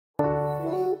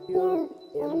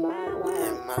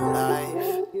my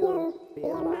life,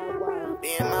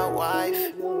 being my wife,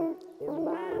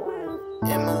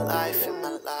 in my life,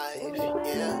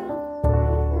 yeah.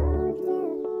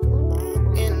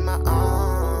 In my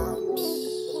arms,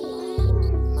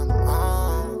 my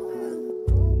mom.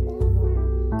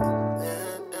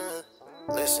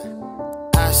 Listen,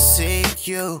 I see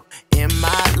you in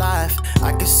my life.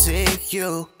 I can see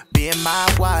you being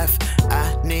my wife.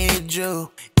 I need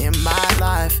you in my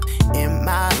life, in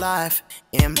my life,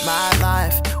 in my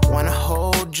life. Wanna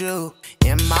hold you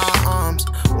in my arms,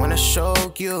 wanna show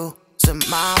you to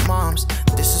my moms.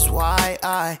 This is why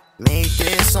I made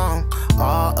this song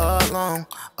all alone,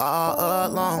 all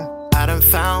alone. I done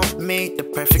found me the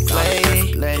perfect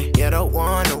lady. Yeah, the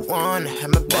one have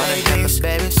my babies.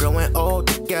 Growing old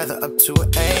together up to an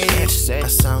age. I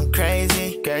sound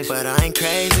crazy, but I ain't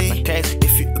crazy.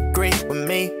 If you agree with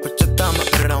me, put your thumb up,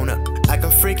 put it on up. I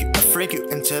can freak you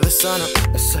until the sun up.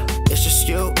 It's just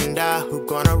you and I who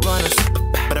gonna run us.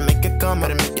 Better make it come, I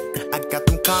got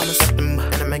them commas, and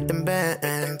I make them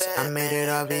bands. I made it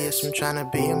obvious I'm tryna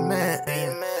be a man.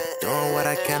 Doing what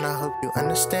I can, I hope you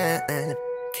understand.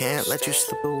 Can't let you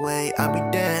slip away, I'll be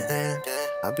damned,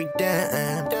 I'll be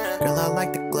damned. Girl, I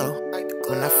like the glow.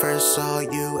 When I first saw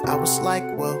you, I was like,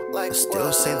 whoa. I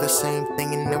still say the same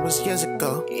thing and it was years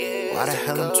ago. Why the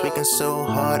hell I'm tweaking so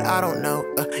hard, I don't know.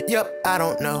 I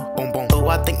don't know. Boom, boom. Oh,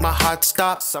 I think my heart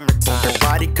stopped. Summertime. Your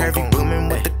body curvy, booming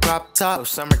with the crop top.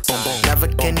 Summertime. Never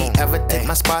can he ever take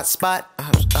my spot.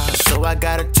 So I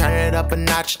gotta turn it up a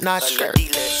notch.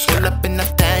 Pull up in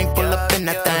that thing, pull up in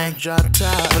that thing. Drop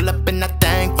top. Pull up in that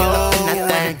thing, pull up in that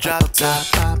thing. Drop top.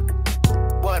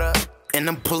 What up? And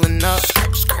I'm pulling up.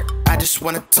 I just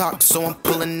wanna talk, so I'm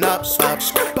pulling up.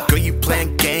 Girl, you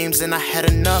playing games and I had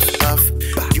enough of.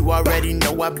 You already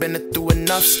know I've been through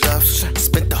enough stuff.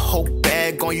 Spent the whole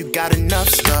bag on you, got enough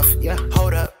stuff. Yeah,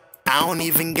 hold up, I don't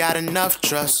even got enough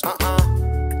trust.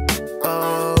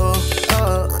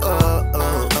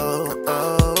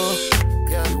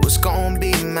 You was gon'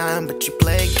 be mine, but you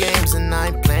play games and I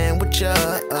ain't playing with you.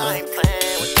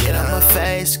 Get on my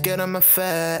face, get on my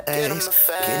face.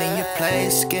 Get in your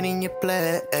place, get in your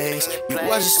place. You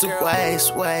was just a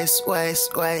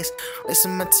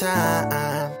wasting my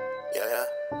time.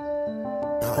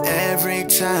 Now every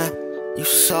time you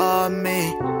saw me,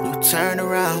 you turn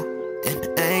around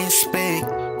and ain't speak.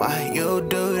 Why you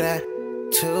do that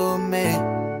to me?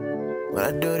 What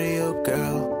I do to you,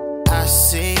 girl? I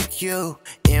see you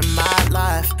in my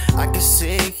life. I can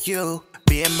see you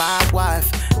being my wife.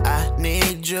 I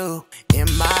need you in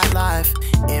my life,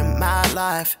 in my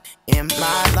life, in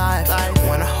my life.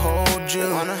 Wanna hold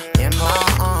you in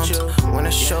my arms,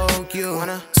 wanna show you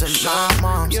to my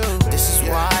moms. This is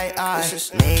why I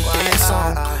made this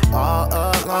song all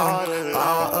alone,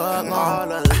 all alone.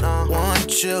 I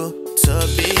want you to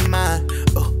be mine.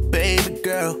 Oh, baby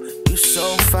girl, you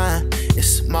so fine.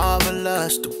 It's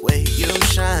marvelous the way you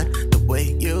shine, the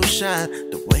way you shine,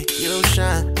 the way you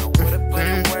shine. I would've put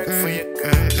in work for you,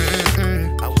 girl.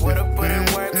 I would've put in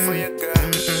work for you, girl.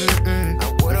 I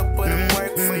would've put in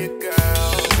work for you,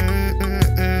 girl.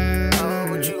 Oh,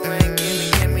 but you ain't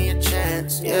give me a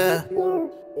chance. Yeah.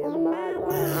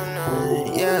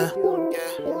 Yeah.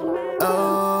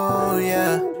 Oh,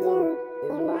 yeah.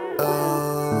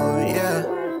 Oh, yeah.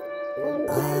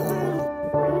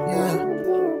 Yeah.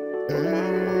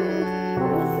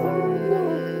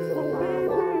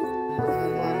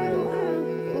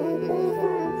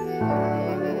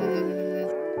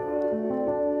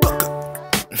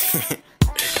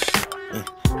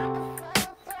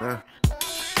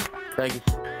 Thank you.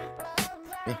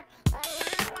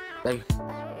 Thank you.